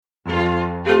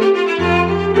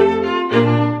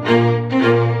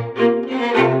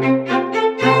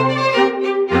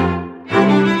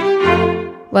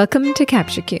Welcome to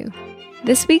Capture Q.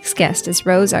 This week's guest is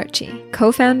Rose Archie,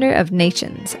 co-founder of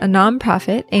Nations, a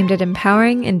non-profit aimed at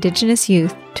empowering Indigenous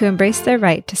youth to embrace their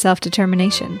right to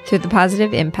self-determination through the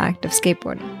positive impact of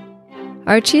skateboarding.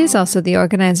 Archie is also the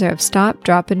organizer of Stop,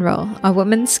 Drop and Roll, a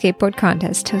women's skateboard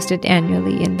contest hosted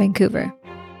annually in Vancouver.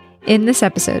 In this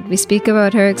episode, we speak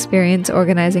about her experience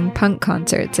organizing punk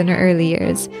concerts in her early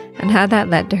years and how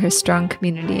that led to her strong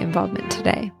community involvement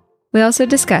today. We also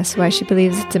discuss why she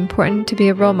believes it's important to be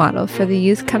a role model for the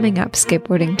youth coming up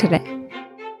skateboarding today.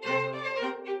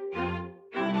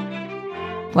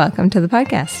 Welcome to the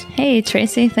podcast. Hey,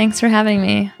 Tracy. Thanks for having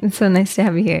me. It's so nice to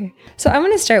have you here. So I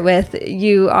want to start with,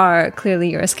 you're a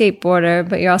skateboarder,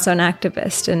 but you're also an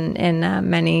activist in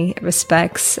many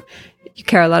respects. You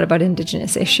care a lot about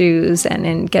Indigenous issues and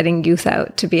in getting youth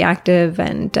out to be active.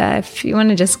 And if you want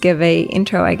to just give a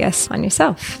intro, I guess, on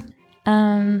yourself.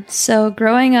 So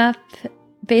growing up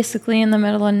basically in the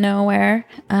middle of nowhere,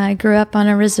 I grew up on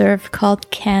a reserve called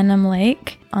Canham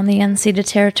Lake on the unceded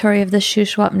territory of the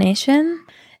Shuswap Nation.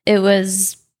 It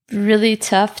was really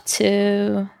tough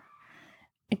to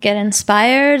get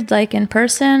inspired, like in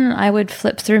person. I would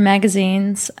flip through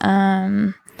magazines,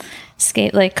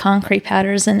 skate like concrete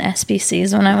powders and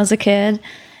SBCs when I was a kid.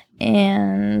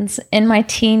 And in my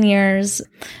teen years,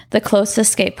 the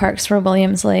closest skate parks were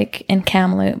Williams Lake and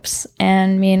Kamloops.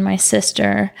 And me and my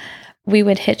sister, we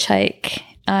would hitchhike,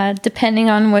 depending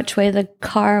on which way the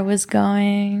car was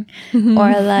going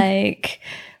or like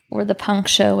where the punk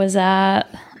show was at.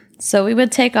 So we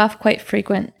would take off quite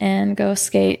frequent and go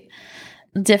skate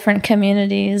different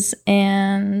communities.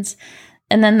 And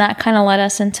then that kind of led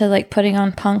us into like putting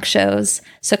on punk shows.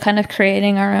 So kind of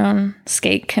creating our own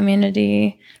skate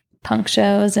community punk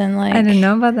shows and like I didn't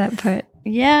know about that part.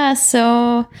 Yeah,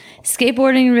 so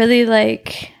skateboarding really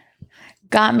like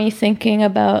got me thinking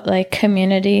about like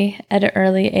community at an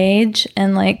early age,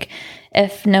 and like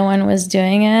if no one was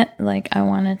doing it, like I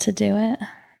wanted to do it.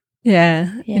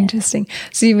 Yeah. Interesting.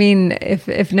 So you mean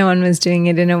if no one was doing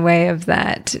it in a way of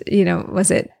that, was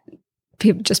it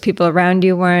people around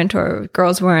you weren't, or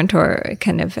girls weren't, or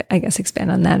kind of, I guess, expand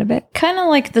on that a bit? Kind of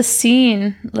like the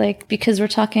scene, like, because we're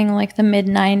talking like the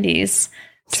mid-90s.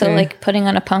 True. So like putting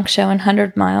on a punk show in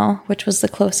 100 Mile, which was the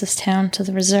closest town to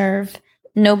the reserve,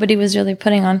 nobody was really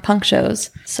putting on punk shows.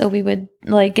 So we would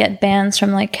like get bands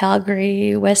from like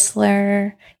Calgary,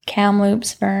 Whistler,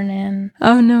 Kamloops, Vernon.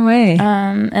 Oh, no way.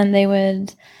 And they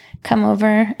would come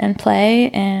over and play,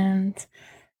 and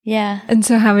yeah. And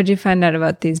so how would you find out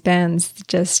about these bands?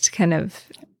 Just kind of...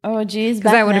 Oh, geez.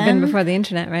 Because that would have been before the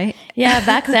internet, right? Yeah,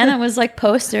 back then it was like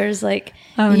posters. Like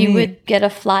you would get a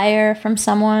flyer from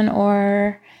someone,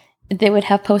 or they would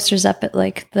have posters up at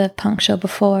like the punk show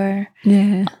before.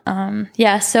 Yeah.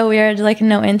 Yeah, so weird. Like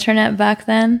no internet back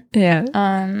then. Yeah.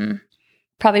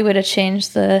 Probably would have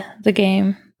changed the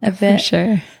game a bit. For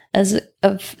sure.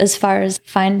 As far as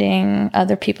finding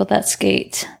other people that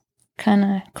skate kind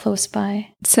of close by.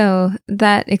 So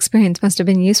that experience must have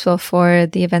been useful for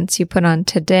the events you put on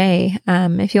today.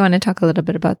 If you want to talk a little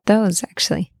bit about those,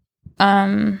 actually.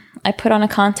 I put on a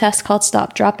contest called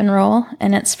Stop, Drop and Roll,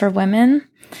 and it's for women.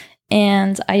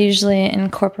 And I usually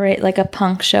incorporate like a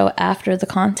punk show after the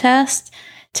contest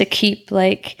to keep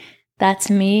like,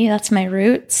 that's me, that's my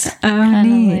roots.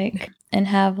 Neat. Like, and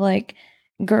have like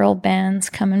girl bands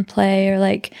come and play, or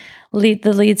like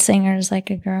the lead singer is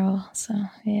like a girl. So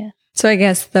yeah. So I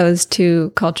guess those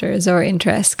two cultures or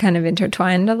interests kind of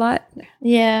intertwined a lot.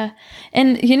 Yeah.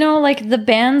 And, like the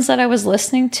bands that I was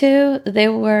listening to, they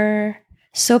were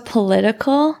so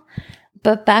political.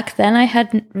 But back then I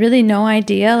had really no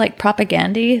idea, like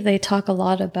Propagandhi, they talk a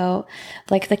lot about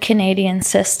like the Canadian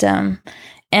system.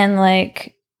 And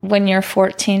like when you're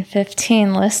 14,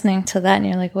 15 listening to that and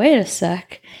you're like, wait a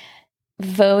sec,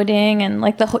 voting and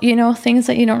like the whole, things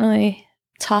that you don't really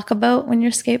talk about when you're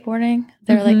skateboarding,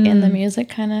 they're like in the music,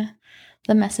 kind of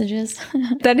the messages.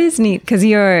 That is neat, because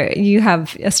you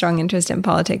have a strong interest in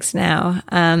politics now.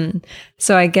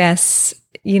 So I guess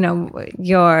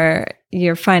you're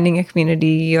finding a community,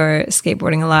 you're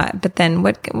skateboarding a lot, but then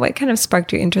what kind of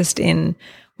sparked your interest in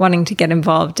wanting to get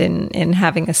involved in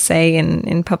having a say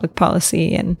in public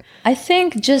policy? And I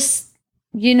think just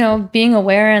being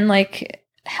aware and like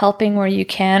helping where you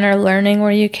can, or learning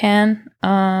where you can.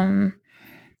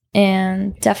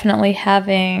 And definitely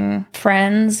having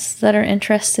friends that are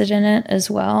interested in it as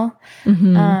well.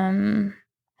 Mm-hmm.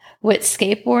 With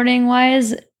skateboarding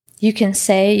wise, you can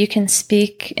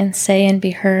speak and say and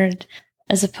be heard,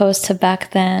 as opposed to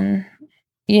back then,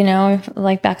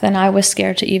 like back then I was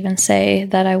scared to even say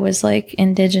that I was like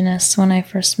Indigenous when I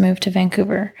first moved to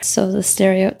Vancouver. So the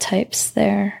stereotypes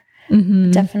there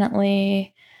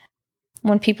definitely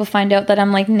when people find out that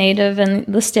I'm like Native, and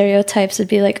the stereotypes would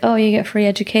be like, oh, you get free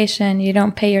education, you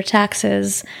don't pay your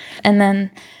taxes. And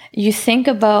then you think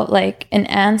about like an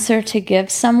answer to give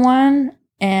someone.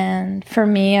 And for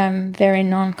me, I'm very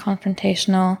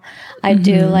non-confrontational. I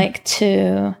do like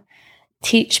to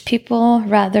teach people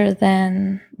rather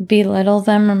than belittle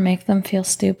them or make them feel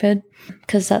stupid,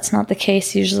 because that's not the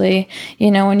case usually. You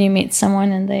know, when you meet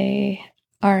someone and they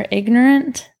are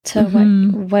ignorant to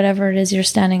whatever it is you're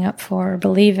standing up for or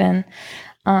believe in.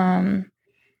 So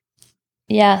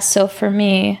for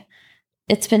me,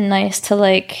 it's been nice to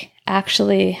like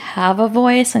actually have a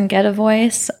voice and get a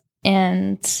voice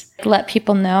and let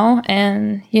people know.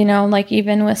 And, you know, like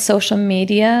even with social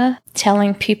media,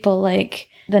 telling people like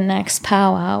the next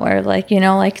powwow, or like, you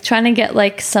know, like trying to get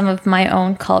like some of my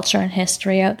own culture and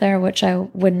history out there, which I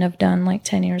wouldn't have done like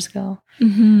 10 years ago,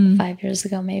 5 years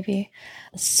ago, maybe.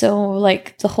 So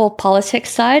like the whole politics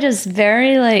side is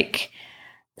very like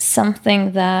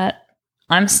something that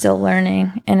I'm still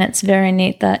learning. And it's very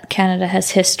neat that Canada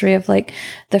has history of like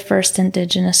the first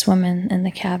Indigenous woman in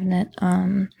the cabinet.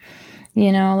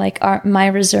 You know, like my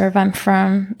reserve I'm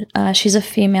from, she's a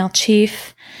female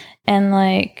chief. And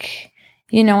like,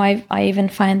 you know, I even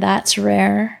find that's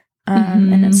rare.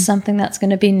 And it's something that's going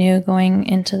to be new going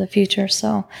into the future.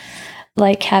 So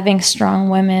like having strong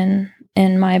women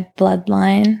in my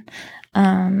bloodline.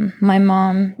 My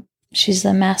mom, she's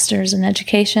a master's in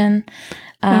education.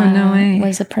 No way.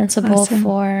 Was a principal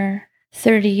for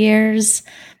 30 years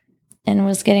and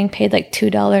was getting paid like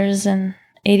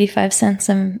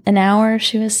 $2.85 an hour,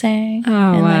 she was saying.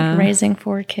 Like raising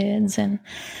 4 kids. And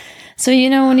so, you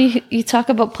know, when you talk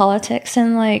about politics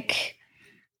and like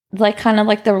kind of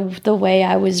like the way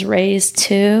I was raised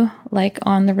too, like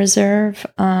on the reserve,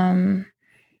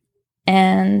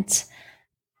 and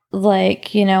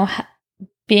like, you know,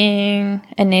 being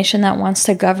a nation that wants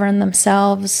to govern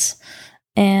themselves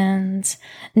and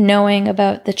knowing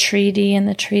about the treaty and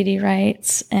the treaty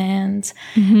rights, and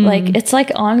like it's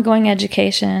like ongoing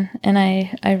education. And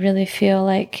I really feel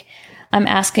like I'm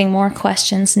asking more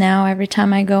questions now every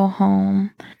time I go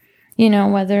home. You know,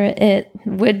 whether it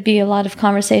would be a lot of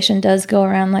conversation does go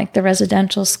around like the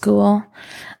residential school.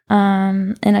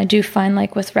 And I do find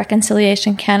like with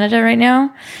Reconciliation Canada right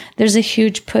now, there's a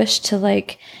huge push to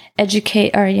like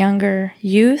educate our younger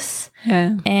youth.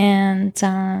 Yeah. And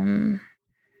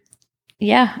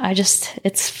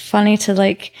it's funny to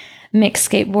like mix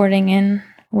skateboarding in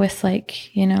with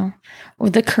like, you know,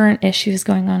 with the current issues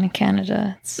going on in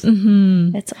Canada. It's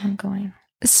ongoing.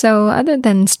 So other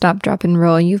than Stop, Drop, and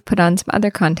Roll, you've put on some other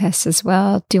contests as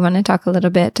well. Do you want to talk a little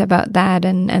bit about that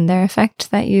and their effect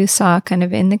that you saw kind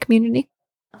of in the community?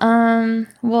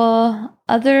 Well,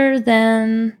 other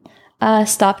than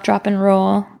Stop, Drop, and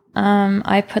Roll,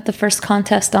 I put the first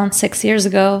contest on 6 years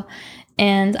ago,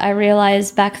 and I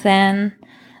realized back then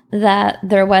that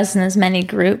there wasn't as many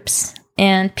groups,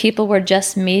 and people were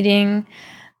just meeting,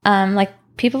 like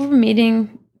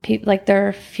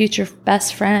their future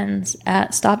best friends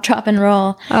at Stop, Drop, and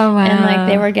Roll. Oh, wow. And like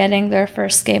they were getting their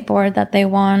first skateboard that they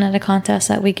won at a contest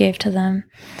that we gave to them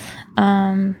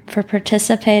for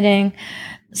participating.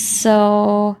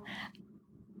 So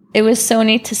it was so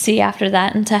neat to see after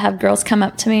that, and to have girls come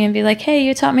up to me and be like, hey,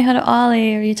 you taught me how to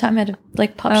ollie, or you taught me how to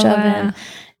like pop shove in.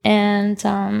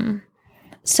 And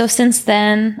so since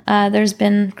then, there's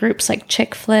been groups like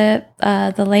Chick Flip,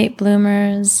 the Late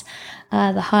Bloomers,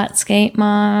 the Hot Skate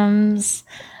Moms.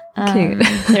 Cute.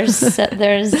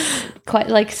 There's quite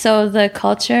like, so the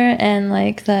culture and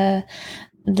like the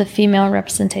female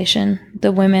representation,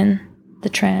 the women, the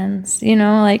trans, you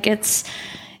know, like it's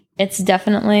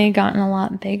definitely gotten a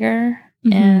lot bigger.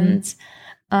 And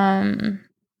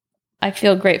I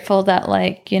feel grateful that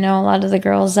like, you know, a lot of the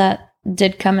girls that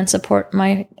did come and support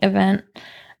my event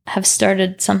have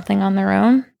started something on their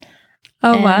own.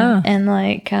 Wow. And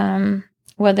like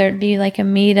whether it be like a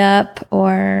meetup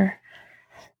or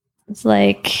it's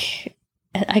like,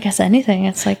 I guess anything.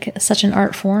 It's like such an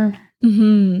art form.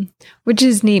 Which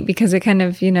is neat because it kind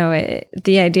of, you know,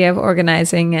 the idea of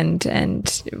organizing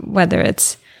and whether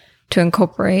it's to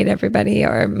incorporate everybody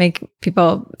or make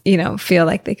people, you know, feel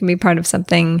like they can be part of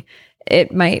something,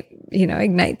 it might, you know,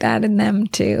 ignite that in them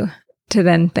to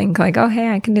then think like, oh, hey,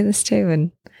 I can do this too.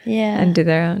 And do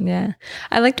their own. Yeah.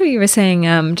 I liked what you were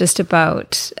saying, just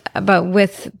about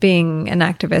with being an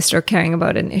activist or caring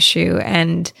about an issue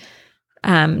and,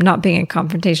 not being a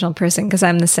confrontational person. 'Cause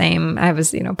I'm the same. I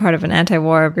was, you know, part of an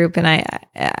anti-war group, and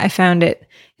I found it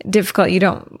difficult. You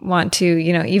don't want to,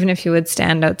 you know, even if you would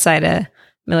stand outside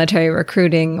military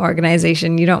recruiting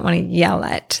organization, you don't want to yell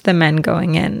at the men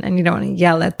going in, and you don't want to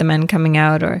yell at the men coming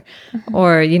out,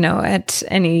 or you know, at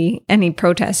any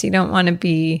protest. You don't want to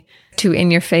be too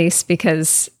in your face,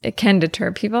 because it can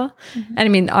deter people. And I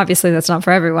mean, obviously that's not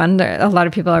for everyone. A lot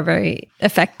of people are very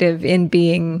effective in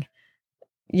being,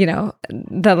 you know,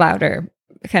 the louder,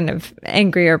 kind of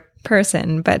angrier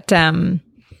person. But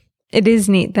it is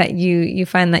neat that you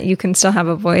find that you can still have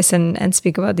a voice and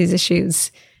speak about these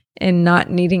issues, and not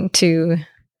needing to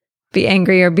be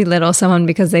angry or belittle someone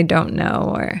because they don't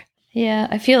know. Or yeah,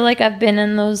 I feel like I've been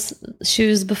in those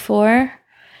shoes before,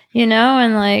 you know,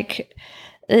 and like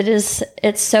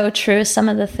it's so true. Some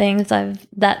of the things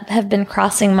that have been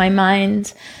crossing my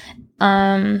mind,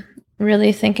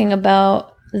 really thinking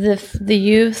about the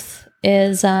youth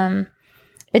is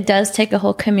it does take a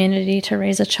whole community to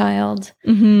raise a child.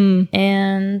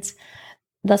 And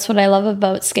that's what I love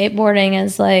about skateboarding,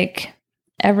 is like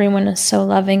everyone is so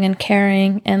loving and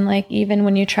caring. And like, even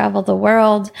when you travel the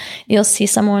world, you'll see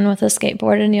someone with a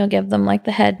skateboard and you'll give them like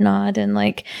the head nod and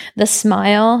like the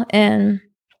smile. And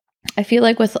I feel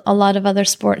like with a lot of other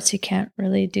sports, you can't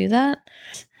really do that.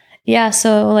 Yeah.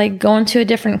 So like going to a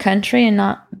different country and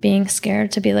not being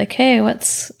scared to be like, hey,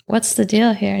 what's the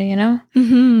deal here? You know?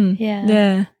 Yeah.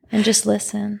 Yeah. And just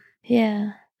listen.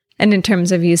 Yeah. And in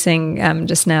terms of using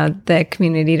just now the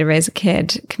community to raise a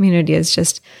kid, community is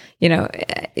just, you know,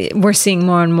 we're seeing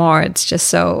more and more. It's just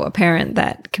so apparent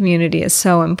that community is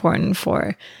so important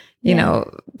for, you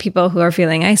know, people who are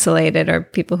feeling isolated or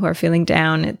people who are feeling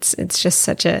down. It's just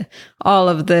such all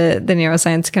of the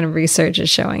neuroscience kind of research is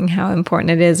showing how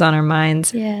important it is on our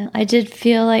minds. Yeah. I did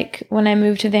feel like when I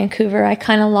moved to Vancouver, I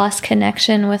kind of lost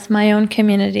connection with my own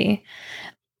community.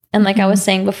 And like I was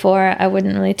saying before, I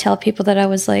wouldn't really tell people that I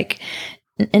was like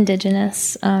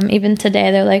Indigenous. Even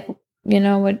today, they're like, you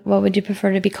know, what would you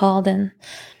prefer to be called? And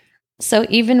so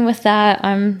even with that,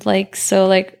 I'm like, so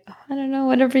like, I don't know,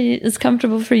 whatever is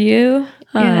comfortable for you,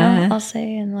 you know, I'll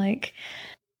say. And like,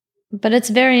 but it's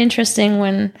very interesting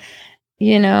when,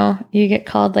 you know, you get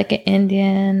called like an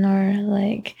Indian or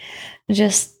like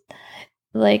just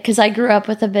like, because I grew up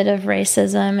with a bit of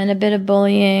racism and a bit of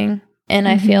bullying. And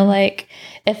I feel like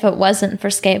if it wasn't for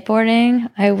skateboarding,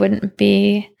 I wouldn't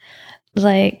be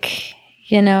like,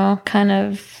 you know, kind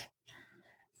of,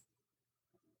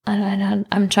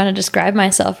 I'm trying to describe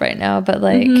myself right now, but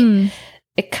like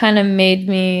it kind of made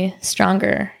me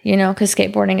stronger, you know, because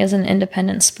skateboarding is an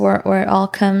independent sport where it all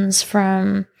comes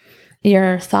from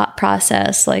your thought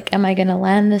process. Like, am I going to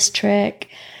land this trick?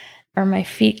 Are my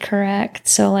feet correct?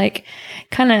 So like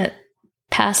kind of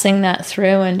passing that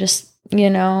through and just, you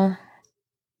know,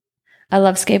 I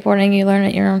love skateboarding. You learn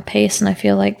at your own pace. And I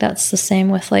feel like that's the same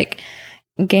with like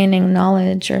gaining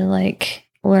knowledge or like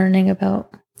learning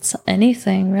about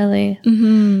anything really.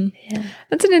 Yeah.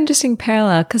 That's an interesting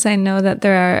parallel, because I know that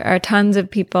there are tons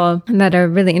of people that are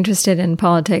really interested in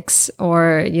politics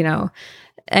or, you know,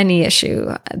 any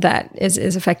issue that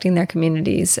is affecting their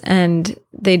communities. And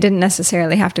they didn't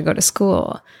necessarily have to go to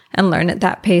school and learn at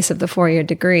that pace of the 4-year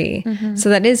degree. So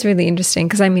that is really interesting,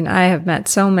 because I mean, I have met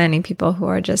so many people who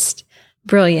are just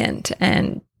brilliant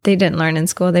and they didn't learn in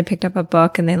school. They picked up a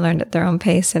book and they learned at their own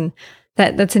pace. And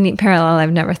that's a neat parallel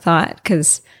I've never thought,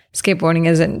 because skateboarding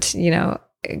isn't, you know,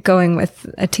 going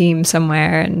with a team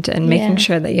somewhere and making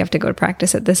sure that you have to go to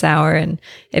practice at this hour, and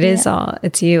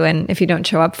it's you. And if you don't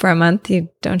show up for a month, you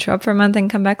don't show up for a month and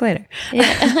come back later.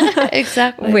 Yeah,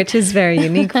 exactly. Which is very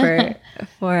unique for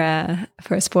a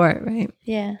sport, right?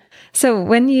 Yeah. So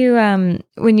when you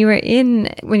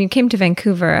came to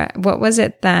Vancouver, what was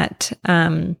it that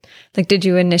like, did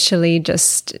you initially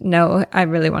just know I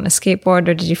really want to skateboard,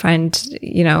 or did you find,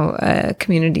 you know, a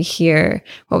community here?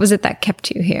 What was it that kept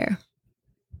you here?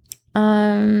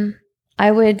 I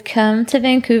would come to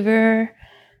Vancouver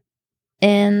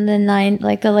in the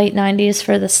late 90s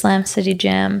for the Slam City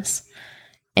Jams.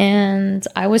 And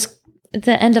I was at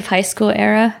the end of high school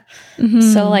era.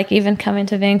 So like even coming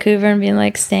to Vancouver and being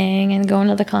like staying and going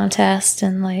to the contest,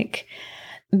 and like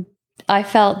I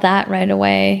felt that right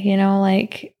away, you know,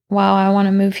 like, wow, I want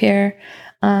to move here.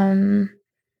 But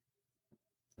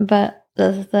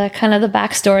the kind of the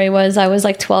backstory was I was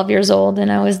like 12 years old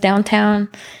and I was downtown.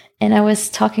 And I was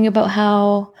talking about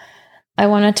how I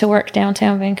wanted to work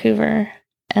downtown Vancouver.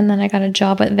 And then I got a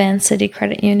job at Van City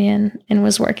Credit Union and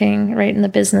was working right in the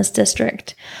business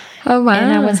district. Oh, wow.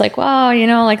 And I was like, wow, you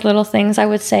know, like little things I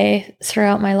would say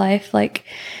throughout my life, like,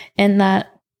 in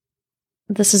that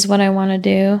this is what I want to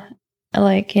do.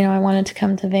 Like, you know, I wanted to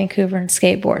come to Vancouver and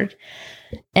skateboard.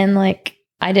 And like,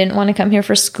 I didn't want to come here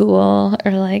for school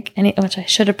or like which I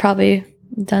should have probably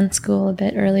done school a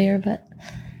bit earlier, but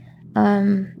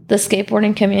the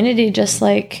skateboarding community just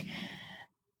like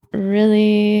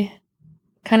really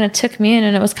kind of took me in,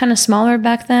 and it was kind of smaller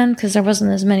back then because there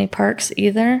wasn't as many parks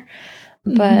either.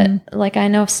 But like I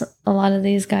know a lot of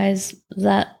these guys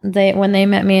that when they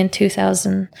met me in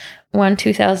 2001,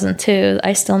 2002,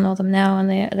 I still know them now, and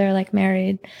they're like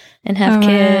married and have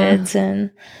kids,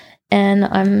 and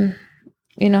I'm,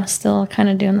 you know, still kind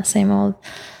of doing the same old,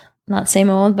 not same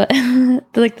old, but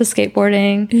like the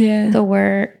skateboarding, the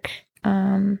work,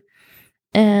 and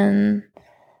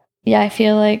yeah, I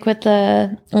feel like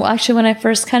actually when I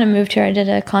first kind of moved here, I did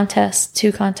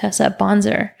two contests at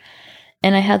Bonzer.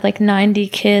 And I had like 90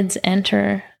 kids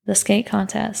enter the skate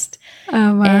contest.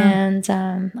 Oh, wow. And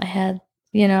I had,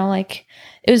 you know, like,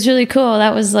 it was really cool.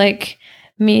 That was like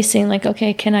me saying like,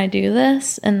 okay, can I do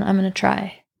this? And I'm going to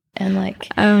try. And like,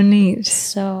 oh, neat.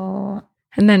 So.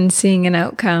 And then seeing an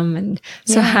outcome. And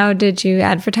so how did you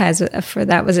advertise for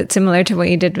that? Was it similar to what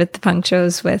you did with the punk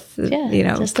shows with, you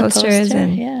know, posters?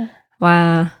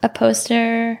 Wow. A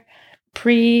poster.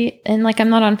 And like I'm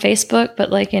not on Facebook, but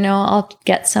like, you know, I'll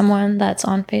get someone that's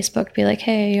on Facebook, be like,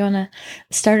 hey, you want to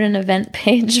start an event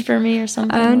page for me or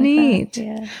something? Oh, like neat. that.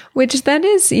 Yeah. Which that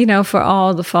is, you know, for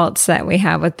all the faults that we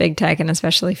have with big tech and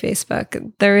especially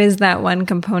Facebook, there is that one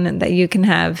component that you can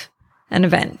have an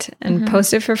event and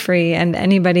post it for free, and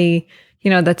anybody, you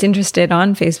know, that's interested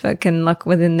on Facebook can look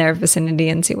within their vicinity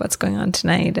and see what's going on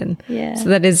tonight. And so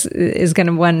that is kind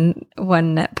of one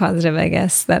net positive, I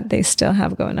guess, that they still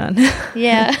have going on.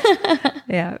 Yeah.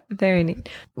 Yeah. Very neat.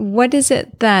 What is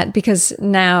it that, because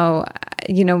now,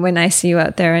 you know, when I see you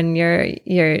out there and you're,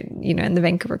 you know, in the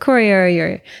Vancouver Courier,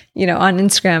 you're, you know, on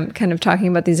Instagram kind of talking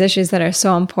about these issues that are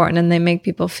so important and they make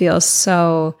people feel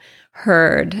so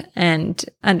heard and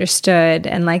understood,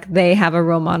 and like they have a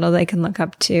role model they can look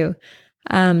up to.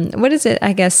 What is it,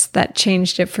 I guess, that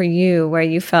changed it for you, where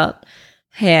you felt,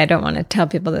 hey, I don't want to tell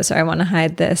people this, or I want to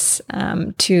hide this,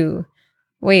 to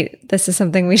wait, this is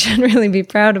something we should really be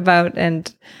proud about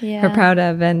and are proud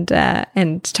of, and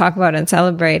talk about and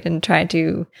celebrate and try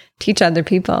to teach other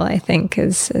people, I think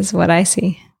is what I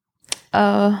see.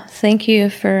 Oh, thank you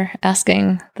for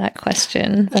asking that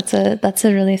question. That's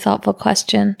a really thoughtful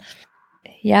question.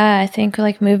 Yeah, I think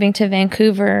like moving to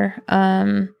Vancouver,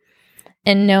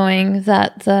 and knowing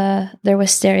that there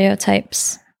was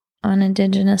stereotypes on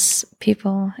Indigenous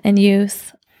people and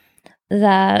youth,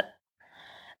 that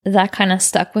kind of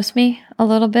stuck with me a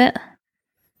little bit.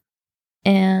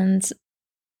 And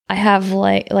I have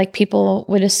like people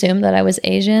would assume that I was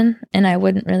Asian, and I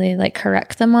wouldn't really like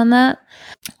correct them on that.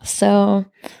 So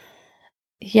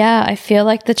yeah, I feel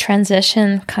like the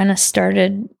transition kind of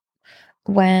started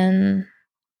when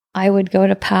I would go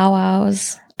to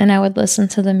powwows and I would listen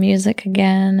to the music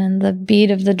again, and the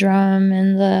beat of the drum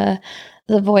and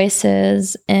the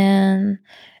voices, and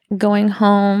going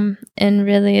home and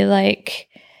really like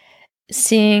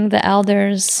seeing the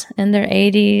elders in their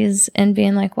 80s and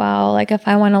being like, wow, like if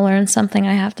I want to learn something,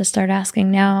 I have to start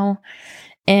asking now.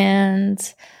 And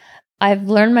I've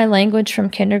learned my language from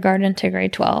kindergarten to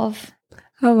grade 12.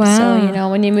 Oh, wow. So, you know,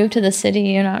 when you move to the city,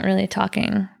 you're not really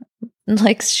talking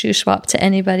like Shuswap to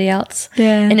anybody else.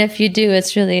 Yeah. And if you do,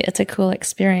 it's a cool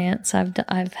experience.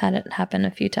 I've had it happen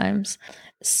a few times.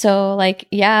 So like,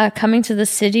 yeah, coming to the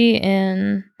city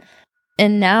and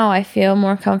now I feel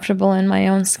more comfortable in my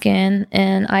own skin.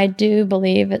 And I do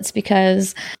believe it's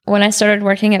because when I started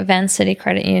working at Van City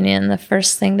Credit Union, the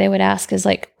first thing they would ask is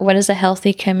like, what is a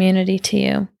healthy community to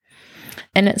you?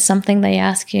 And it's something they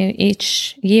ask you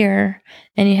each year,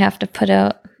 and you have to put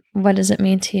out, what does it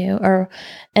mean to you?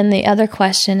 And the other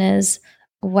question is,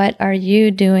 what are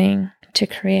you doing to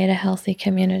create a healthy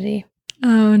community?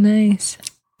 Oh, nice.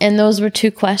 And those were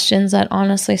two questions that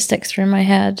honestly stick through my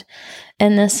head.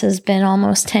 And this has been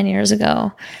almost 10 years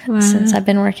ago since I've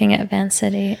been working at Van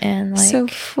City. And like, so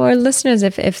for listeners,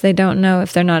 if they don't know,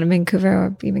 if they're not in Vancouver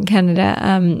or even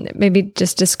Canada, maybe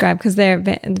just describe, because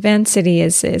Van City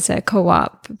is a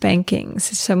co-op banking.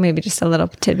 So maybe just a little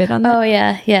tidbit on that. Oh,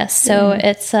 yeah. Yes. So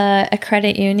it's a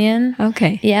credit union.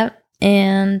 Okay. Yep.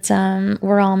 And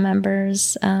we're all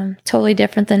members, totally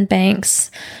different than banks.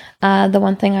 The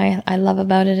one thing I love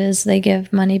about it is they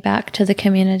give money back to the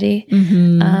community,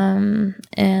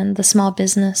 and the small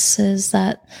businesses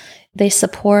that they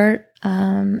support,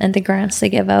 and the grants they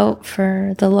give out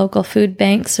for the local food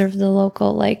banks or the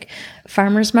local like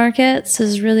farmers markets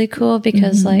is really cool,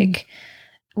 because like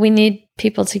we need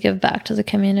people to give back to the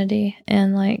community,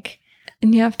 and like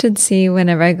And you often see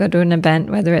whenever I go to an event,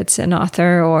 whether it's an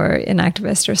author or an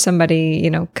activist or somebody,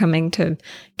 coming to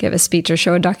give a speech or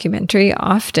show a documentary,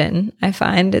 often I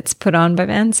find it's put on by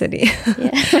Man City.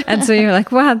 Yeah. And so you're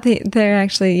like, wow, they're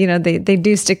actually, they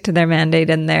do stick to their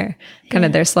mandate and their kind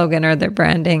of their slogan or their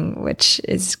branding, which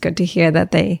is good to hear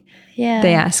that they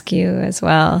ask you as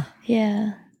well.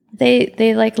 Yeah.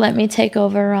 They like let me take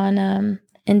over on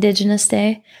Indigenous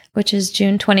Day, which is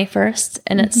June 21st,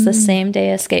 and it's the same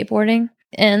day as skateboarding.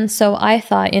 And so I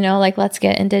thought, let's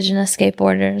get Indigenous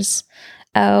skateboarders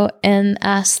out and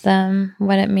ask them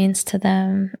what it means to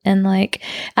them, and like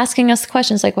asking us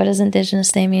questions like, what does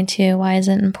Indigenous Day mean to you? Why is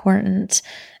it important?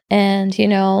 And,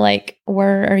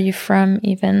 where are you from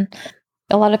even?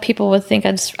 A lot of people would think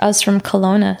I was from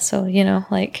Kelowna. So,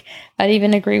 I'd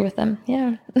even agree with them.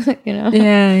 Yeah.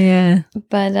 Yeah.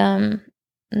 But,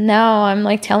 now I'm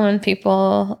like telling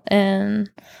people and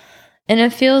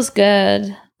it feels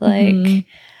good. Like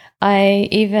I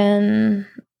even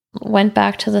went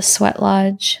back to the sweat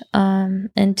lodge,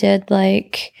 and did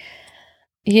like,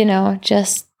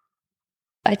 just,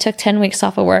 I took 10 weeks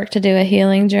off of work to do a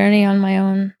healing journey on my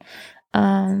own.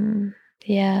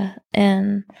 Yeah.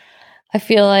 And I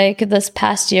feel like this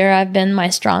past year I've been my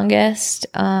strongest.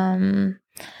 I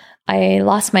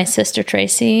lost my sister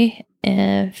Tracy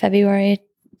in February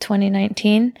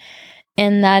 2019,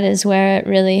 and that is where it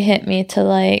really hit me to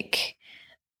like,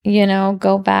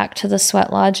 go back to the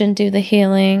sweat lodge and do the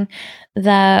healing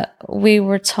that we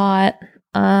were taught,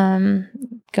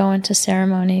 go into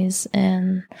ceremonies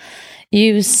and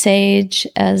use sage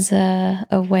as a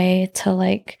way to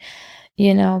like,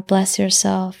 bless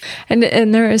yourself. And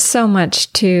there is so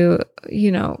much to,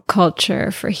 culture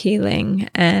for healing.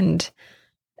 And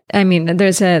I mean,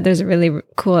 there's a really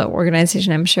cool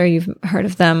organization. I'm sure you've heard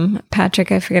of them. Patrick,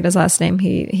 I forget his last name.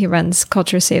 He runs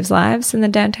Culture Saves Lives in the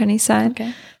downtown east side.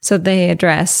 Okay. So they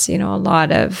address, a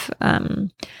lot of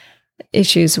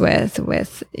issues with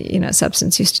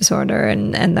substance use disorder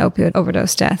and the opioid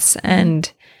overdose deaths.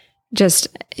 And just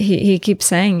he keeps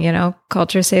saying,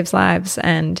 culture saves lives,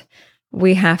 and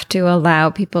we have to allow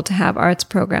people to have arts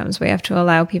programs. We have to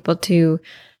allow people to,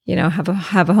 have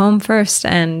a home first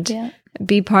and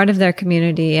be part of their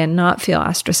community and not feel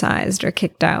ostracized or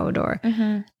kicked out or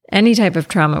any type of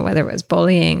trauma, whether it was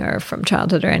bullying or from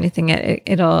childhood or anything.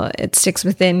 It sticks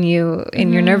within you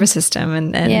in your nervous system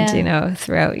and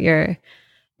throughout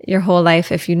your whole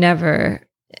life. If you never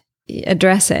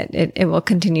address it, it will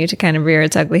continue to kind of rear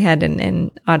its ugly head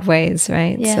in odd ways,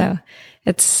 right? Yeah. So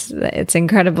it's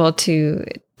incredible to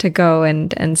go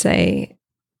and say,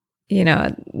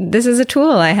 this is a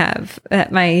tool I have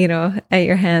at my, at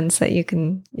your hands that you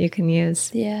can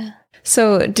use. Yeah.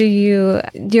 So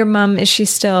your mom, does she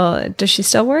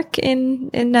still work in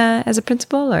as a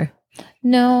principal or?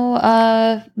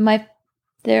 No, my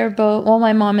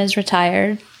mom is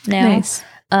retired now. Nice.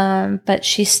 But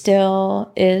she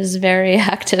still is very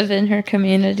active in her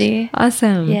community.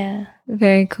 Awesome. Yeah.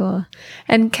 Very cool.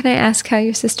 And can I ask how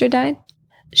your sister died?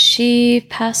 She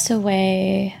passed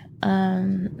away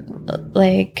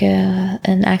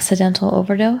an accidental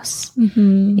overdose.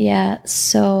 Yeah.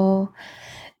 So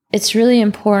it's really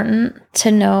important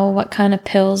to know what kind of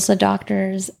pills the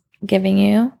doctor's giving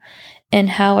you and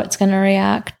how it's going to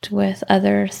react with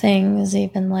other things,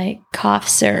 even like cough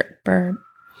syrup or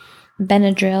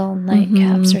Benadryl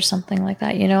nightcaps or something like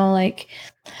that.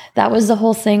 That was the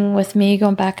whole thing with me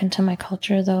going back into my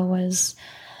culture, though, was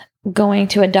going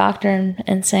to a doctor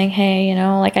and saying, hey,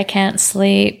 I can't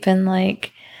sleep and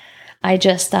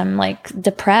I'm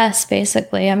depressed,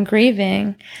 basically. I'm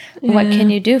grieving. Yeah. What can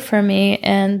you do for me?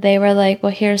 And they were like,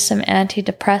 well, here's some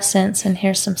antidepressants and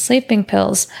here's some sleeping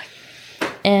pills,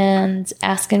 and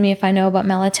asking me if I know about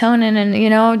melatonin. And,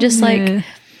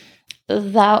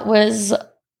 that was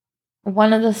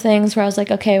one of the things where I was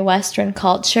like, okay, Western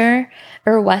culture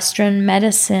or Western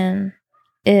medicine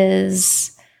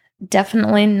is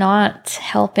definitely not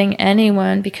helping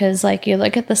anyone, because you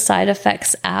look at the side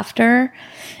effects after,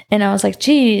 and I was like,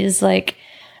 geez, okay,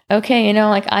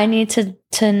 I need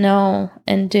to know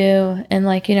and do.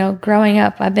 And growing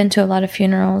up, I've been to a lot of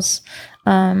funerals,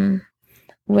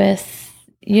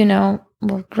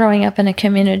 growing up in a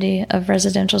community of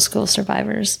residential school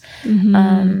survivors.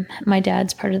 My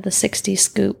dad's part of the 60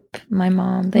 Scoop. My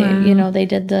mom, they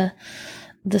did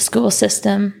the school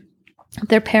system.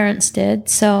 Their parents did.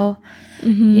 So,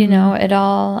 it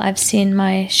all, I've seen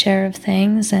my share of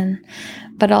things,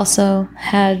 but also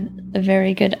had a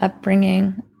very good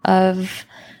upbringing of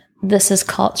this is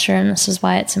culture and this is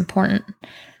why it's important.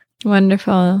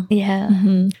 Wonderful. Yeah.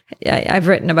 Yeah, I've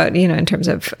written about, in terms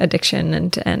of addiction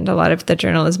and a lot of the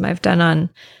journalism I've done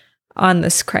on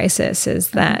this crisis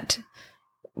is that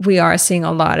we are seeing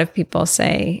a lot of people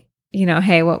say,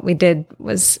 hey, what we did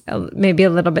was maybe a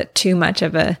little bit too much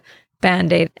of a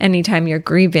Band-Aid. Anytime you're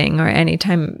grieving or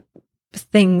anytime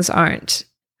things aren't,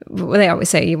 they always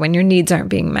say when your needs aren't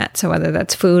being met. So whether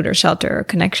that's food or shelter or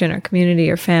connection or community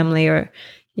or family or,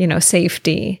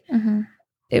 safety,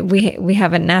 we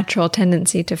have a natural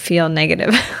tendency to feel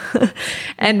negative.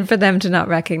 And for them to not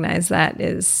recognize that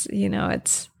is,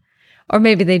 it's, or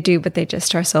maybe they do, but they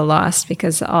just are so lost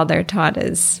because all they're taught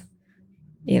is,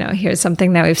 here's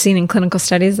something that we've seen in clinical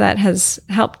studies that has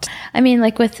helped. I mean,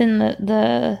 like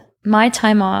within my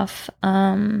time off,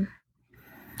 and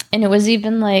it was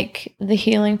even like the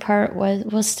healing part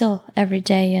was still every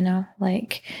day,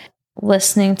 like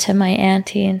listening to my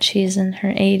auntie, and she's in her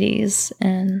 80s,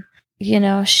 and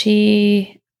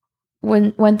she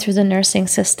went through the nursing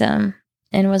system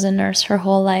and was a nurse her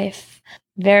whole life.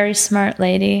 Very smart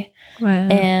lady. Wow.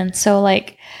 And so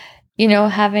like,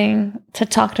 having to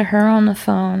talk to her on the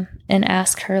phone and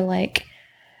ask her like,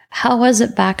 how was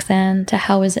it back then to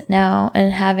how is it now?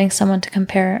 And having someone to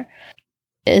compare,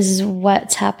 is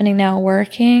what's happening now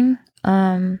working?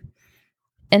 And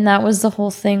that was the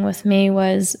whole thing with me,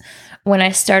 was when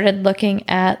I started looking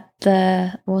at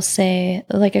we'll say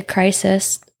like a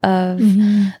crisis of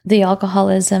the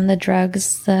alcoholism, the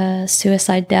drugs, the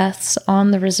suicide deaths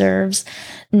on the reserves,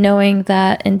 knowing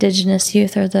that Indigenous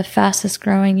youth are the fastest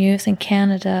growing youth in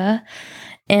Canada,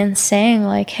 and saying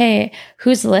like, hey,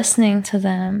 who's listening to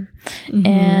them?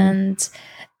 And,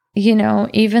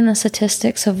 even the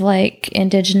statistics of like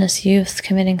Indigenous youth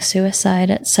committing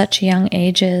suicide at such young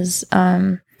ages,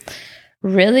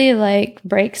 really like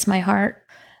breaks my heart.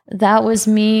 That was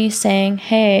me saying,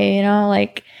 hey,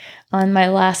 like on my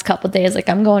last couple of days, like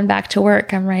I'm going back to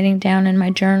work, I'm writing down in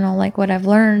my journal, like what I've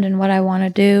learned and what I want to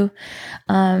do.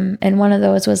 And one of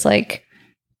those was like,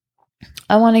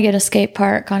 I want to get a skate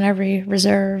park on every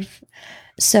reserve,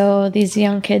 so these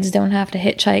young kids don't have to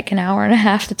hitchhike an hour and a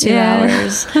half to 2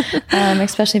 hours,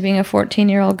 especially being a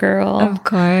 14-year-old girl. Of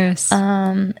course.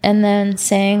 And then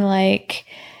saying like,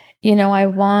 I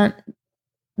want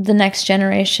the next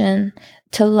generation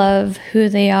to love who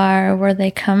they are, where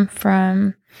they come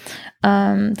from,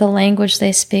 the language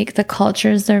they speak, the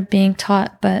cultures they're being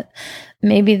taught, but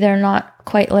maybe they're not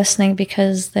quite listening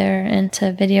because they're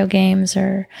into video games.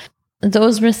 Or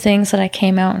those were things that I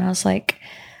came out and I was like,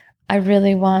 I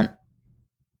really want,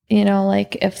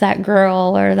 like if that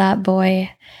girl or that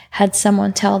boy had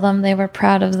someone tell them they were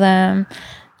proud of them.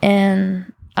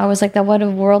 And I was like, that what a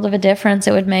world of a difference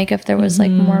it would make if there was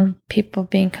like more people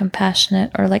being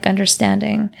compassionate or like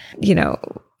understanding.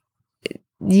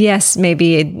 Yes,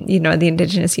 maybe, the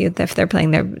Indigenous youth, if they're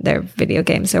playing their video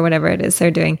games or whatever it is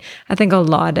they're doing, I think a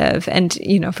lot of, and,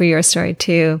 for your story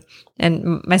too,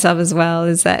 and myself as well,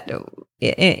 is that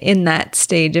in that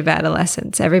stage of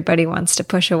adolescence, everybody wants to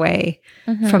push away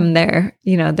from their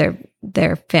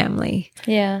family.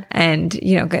 Yeah. And,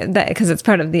 because it's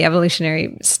part of the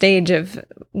evolutionary stage of,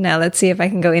 now let's see if I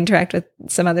can go interact with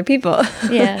some other people.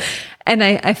 Yeah. And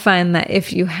I find that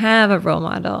if you have a role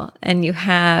model and you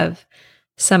have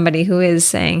somebody who is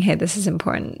saying, hey, this is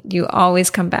important, you always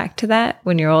come back to that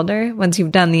when you're older, once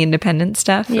you've done the independent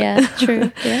stuff. Yeah,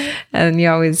 true. Yeah. And you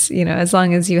always, as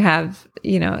long as you have,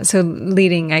 so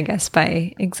leading, I guess,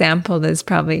 by example is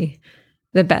probably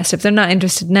the best. If they're not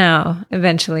interested now,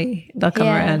 eventually they'll come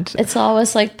around. It's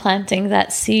always like planting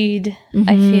that seed,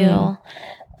 I feel.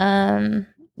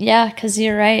 Because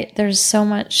you're right. There's so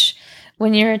much,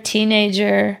 when you're a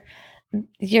teenager,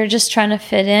 you're just trying to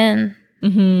fit in.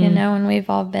 And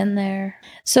we've all been there.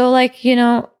 So like,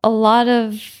 a lot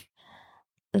of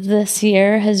this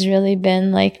year has really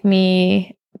been like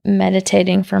me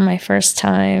meditating for my first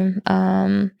time.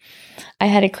 I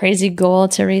had a crazy goal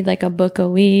to read like a book a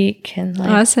week and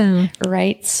like awesome.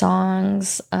 Write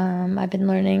songs. I've been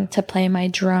learning to play my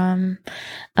drum,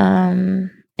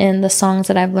 and the songs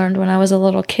that I've learned when I was a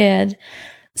little kid.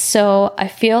 So I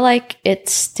feel like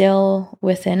it's still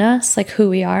within us, like who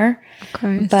we are. Of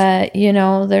course. But,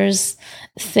 there's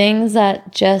things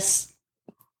that just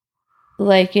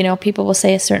like, people will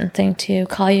say a certain thing to you,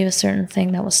 call you a certain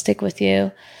thing that will stick with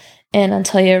you. And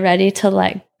until you're ready to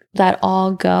let that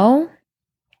all go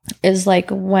is like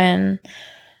when,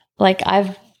 like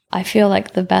I feel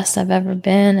like the best I've ever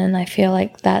been. And I feel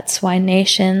like that's why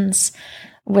Nations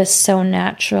was so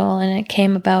natural and it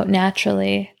came about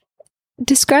naturally.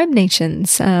 Describe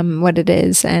Nations, what it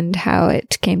is and how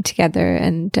it came together,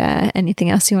 and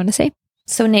anything else you want to say.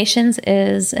 So Nations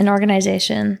is an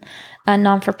organization, a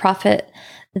non-for-profit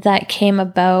that came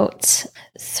about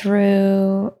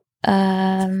through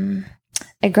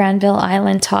a Granville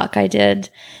Island talk I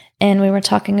did. and we were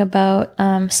talking about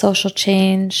social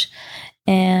change,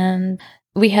 and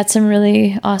we had some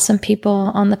really awesome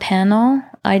people on the panel.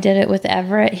 I did it with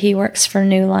Everett. He works for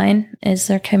New Line, is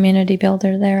their community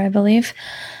builder there, I believe.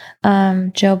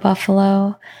 Joe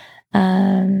Buffalo,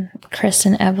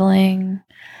 Kristen Ebeling.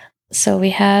 So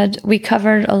we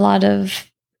covered a lot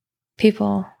of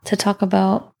people to talk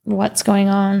about what's going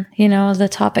on. You know, the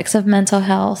topics of mental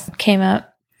health came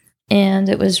up, and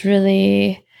it was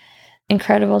really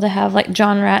incredible to have like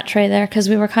John Rattray there, because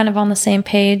we were kind of on the same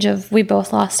page of, we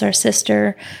both lost our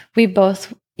sister. We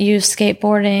both used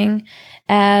skateboarding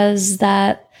as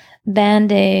that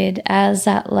Band-Aid, as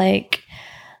that like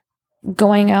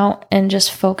going out and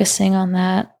just focusing on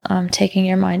that, taking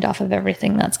your mind off of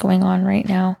everything that's going on right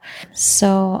now.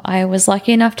 So I was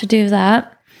lucky enough to do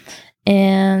that.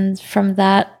 And from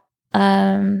that,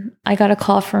 I got a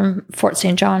call from Fort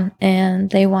St. John, and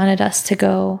they wanted us to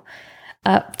go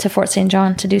up to Fort St.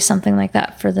 John to do something like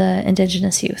that for the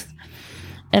Indigenous youth.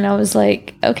 And I was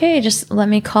like, okay, just let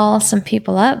me call some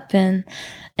people up. And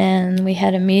we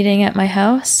had a meeting at my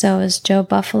house. So it was Joe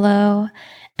Buffalo,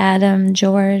 Adam,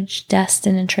 George,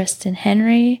 Destin, and Tristan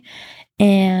Henry.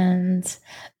 And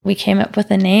we came up with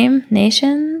a name,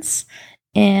 Nations.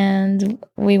 And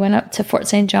we went up to Fort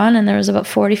St. John, and there was about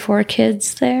 44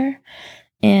 kids there.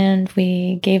 And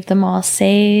we gave them all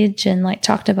sage and like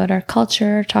talked about our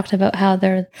culture, talked about how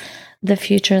they're the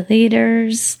future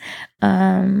leaders,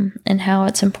 and how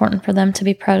it's important for them to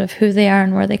be proud of who they are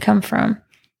and where they come from.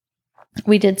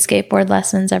 We did skateboard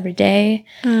lessons every day,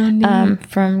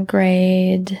 from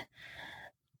grade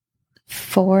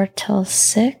 4 till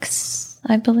 6,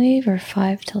 I believe, or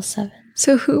 5 till 7.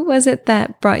 So who was it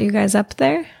that brought you guys up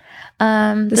there?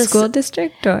 The school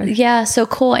district? Or? Yeah, so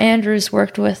Cole Andrews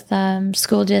worked with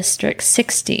School District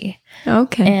 60.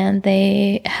 Okay. And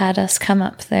they had us come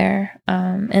up there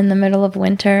in the middle of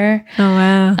winter. Oh,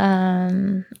 wow.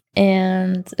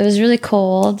 And it was really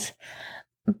cold.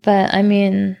 But, I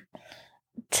mean,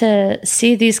 to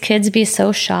see these kids be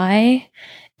so shy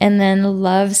and then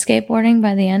love skateboarding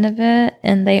by the end of it,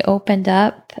 and they opened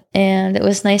up, and it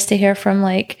was nice to hear from,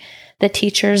 like, the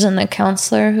teachers and the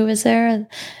counselor who was there,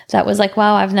 that was like,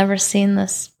 wow, I've never seen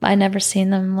this. I never seen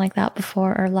them like that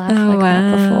before, or laugh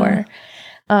that before.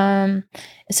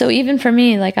 So even for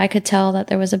me, like, I could tell that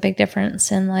there was a big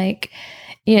difference. And like,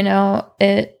 you know,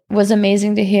 it was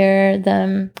amazing to hear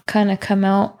them kind of come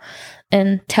out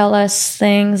and tell us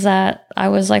things that I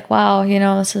was like, wow, you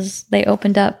know, they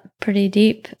opened up pretty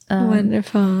deep.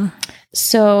 Wonderful.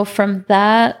 So from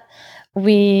that,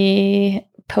 we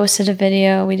posted a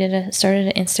video. We started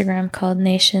an Instagram called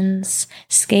Nations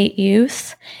Skate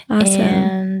Youth. Awesome.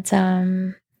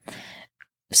 And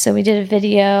so we did a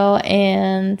video,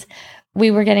 and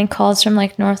we were getting calls from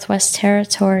like Northwest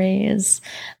Territories,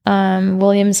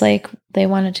 Williams Lake. They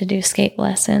wanted to do skate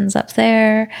lessons up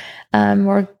there.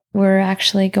 We're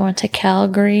actually going to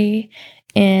Calgary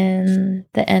in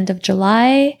the end of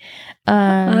July.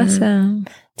 Awesome.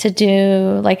 To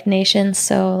do like Nations.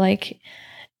 So like,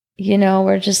 you know,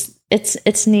 we're just,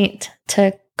 it's neat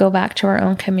to go back to our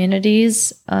own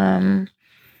communities, and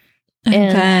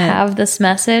have this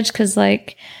message. 'Cause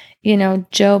like, you know,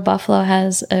 Joe Buffalo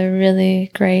has a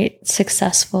really great,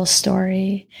 successful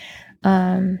story.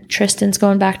 Tristan's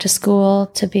going back to school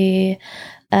to be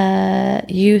a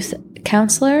youth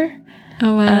counselor.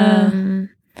 Oh, wow.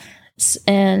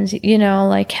 And, you know,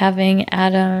 like having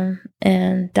Adam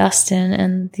and Dustin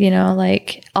and, you know,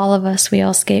 like all of us, we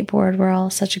all skateboard. We're all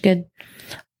such a good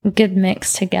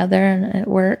mix together, and it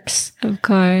works. Of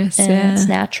course. And it's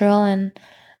natural. And,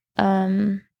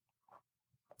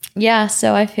 yeah,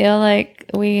 so I feel like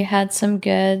we had some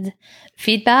good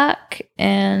feedback,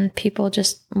 and people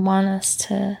just want us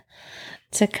to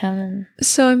come in.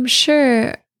 So I'm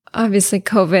sure, obviously,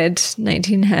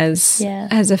 COVID-19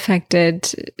 has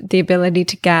affected the ability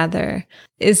to gather.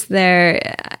 Is there,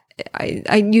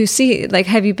 you see, like,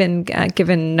 have you been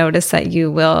given notice that you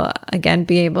will again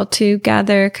be able to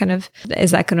gather? Kind of,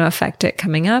 is that going to affect it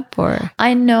coming up? Or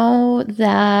I know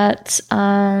that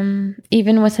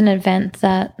even with an event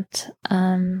that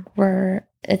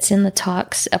it's in the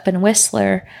talks up in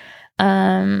Whistler,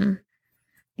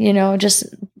 you know, just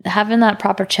having that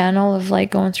proper channel of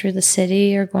like going through the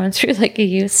city or going through like a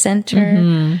youth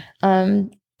center,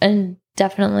 and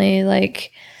definitely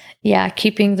like, yeah,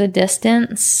 keeping the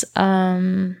distance.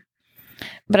 But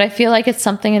I feel like it's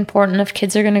something important. If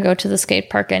kids are going to go to the skate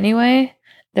park anyway,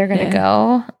 they're going to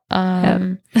go.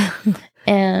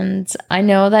 And I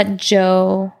know that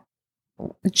Joe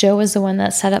was the one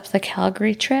that set up the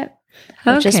Calgary trip,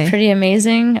 which is pretty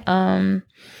amazing.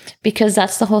 Because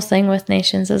that's the whole thing with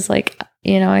Nations is like,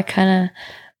 you know, I kind of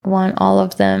want all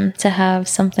of them to have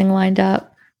something lined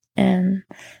up. And,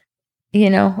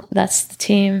 that's the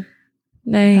team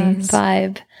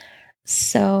vibe.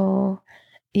 So,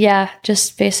 yeah,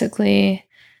 just basically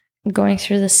going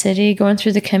through the city, going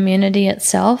through the community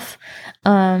itself,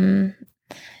 having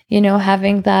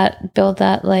build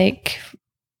that like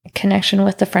connection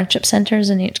with the friendship centers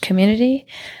in each community.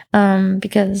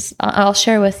 Because I'll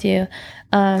share with you,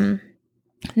 no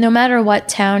matter what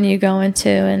town you go into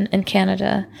in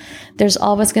Canada, there's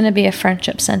always going to be a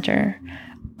friendship center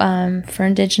for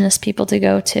Indigenous people to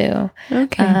go to.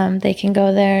 Okay. They can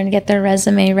go there and get their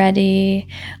resume ready,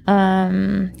 go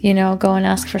and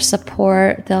ask for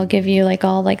support. They'll give you like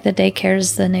all like the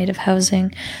daycares, the native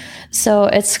housing. So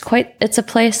it's a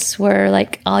place where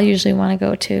like I'll usually want to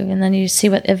go to, and then you see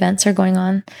what events are going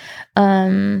on.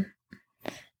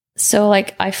 So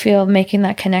like I feel making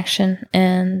that connection,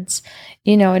 and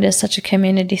it is such a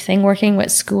community thing, working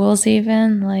with schools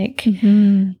even, like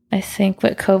I think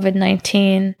with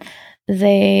COVID-19,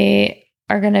 they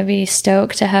are going to be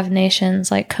stoked to have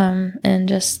nations like come and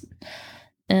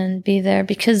be there,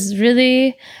 because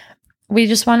really we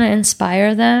just want to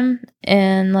inspire them.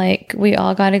 And like, we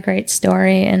all got a great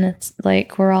story, and it's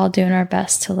like, we're all doing our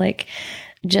best to like,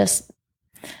 just,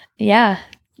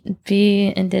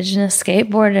 be Indigenous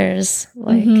skateboarders.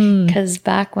 Like, because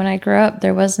back when I grew up,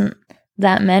 there wasn't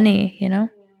that many,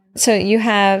 So you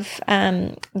have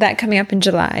that coming up in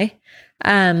July.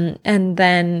 And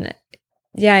then,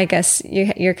 I guess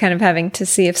you're kind of having to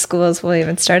see if schools will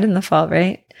even start in the fall,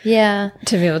 right? Yeah.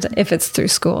 To be able to, if it's through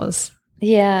schools.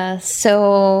 Yeah.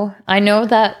 So I know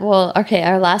that,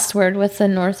 our last word with the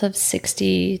North of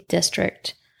 60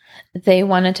 district, they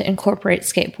wanted to incorporate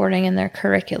skateboarding in their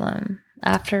curriculum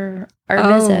after our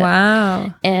visit. Oh,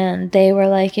 wow. And they were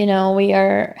like, we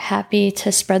are happy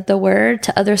to spread the word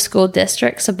to other school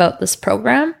districts about this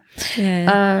program.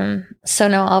 Yeah. So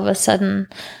now all of a sudden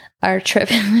our trip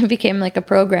became like a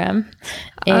program.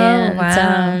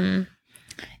 And,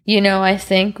 I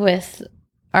think with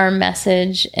our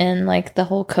message and like the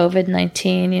whole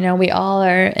COVID-19, we all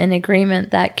are in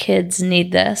agreement that kids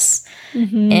need this.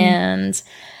 And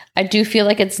I do feel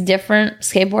like it's different.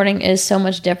 Skateboarding is so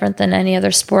much different than any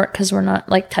other sport, because we're not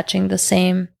like touching the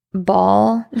same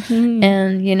ball. And,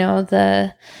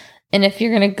 and if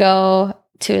you're going to go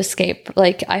to escape,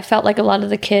 like I felt like a lot of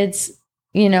the kids,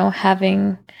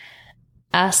 asking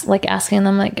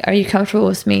them like, are you comfortable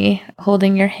with me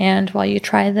holding your hand while you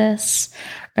try this,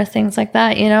 or things like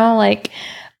that, like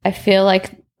I feel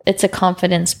like it's a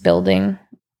confidence building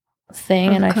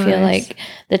thing. And I feel like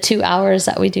the 2 hours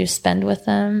that we do spend with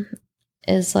them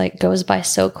is like goes by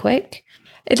so quick.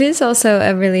 It is also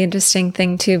a really interesting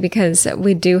thing too, because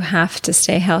we do have to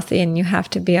stay healthy, and you have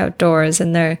to be outdoors,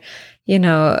 and they're,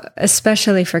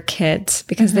 especially for kids,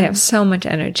 because they have so much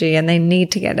energy and they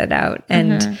need to get it out.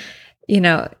 And,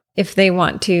 if they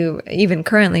want to, even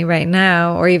currently right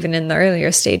now, or even in the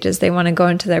earlier stages, they want to go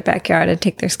into their backyard and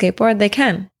take their skateboard, they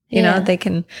can. They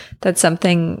can, that's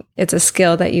something, it's a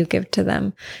skill that you give to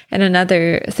them. And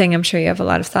another thing, I'm sure you have a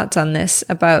lot of thoughts on this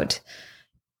about,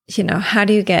 how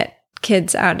do you get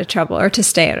kids out of trouble, or to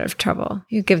stay out of trouble?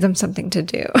 You give them something to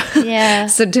do. Yeah.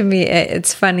 So to me,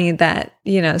 it's funny that,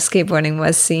 skateboarding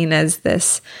was seen as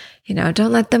this,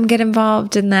 don't let them get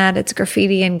involved in that. It's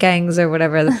graffiti and gangs, or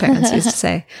whatever the parents used to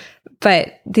say.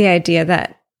 But the idea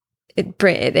that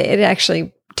it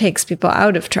actually takes people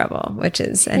out of trouble, which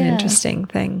is an interesting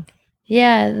thing.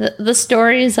 Yeah, the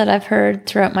stories that I've heard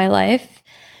throughout my life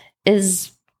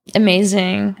is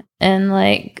amazing. And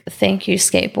like, thank you,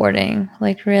 skateboarding,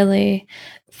 like really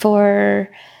for,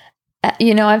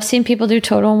 I've seen people do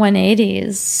total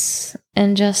 180s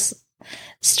and just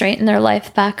straighten their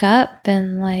life back up.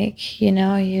 And like,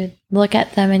 you look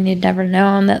at them and you'd never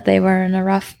known that they were in a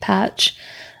rough patch,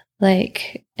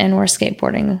 like, and where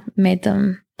skateboarding made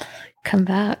them come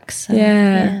back. So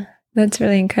yeah, that's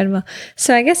really incredible.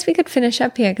 So I guess we could finish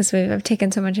up here, because we've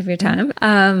taken so much of your time.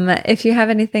 If you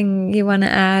have anything you want to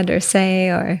add or say,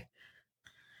 or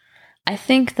I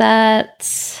think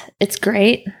that it's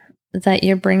great that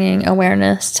you're bringing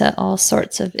awareness to all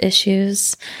sorts of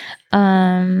issues.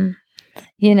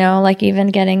 Like even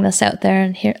getting this out there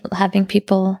and having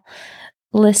people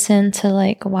listen to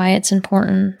like why it's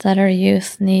important that our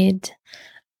youth need,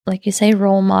 like you say,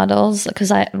 role models.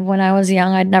 Because when I was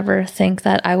young, I'd never think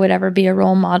that I would ever be a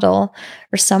role model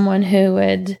or someone who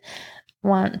would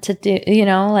want to do,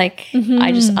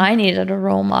 I needed a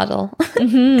role model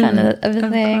kind of a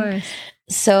thing. Course.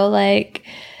 So like,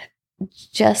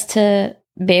 just to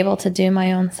be able to do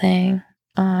my own thing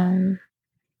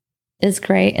is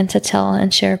great, and to tell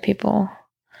and share with people.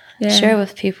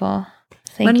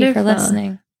 Thank Wonderful. you for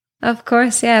listening. Of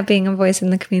course. Yeah. Being a voice in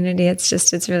the community,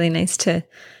 it's really nice to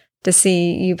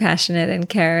see you passionate and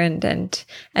care and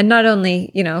not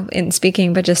only, in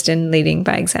speaking, but just in leading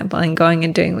by example and going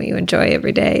and doing what you enjoy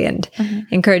every day and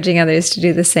encouraging others to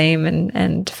do the same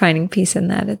and finding peace in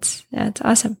that. It's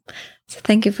awesome. So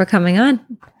thank you for coming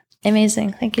on.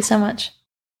 Amazing. Thank you so much.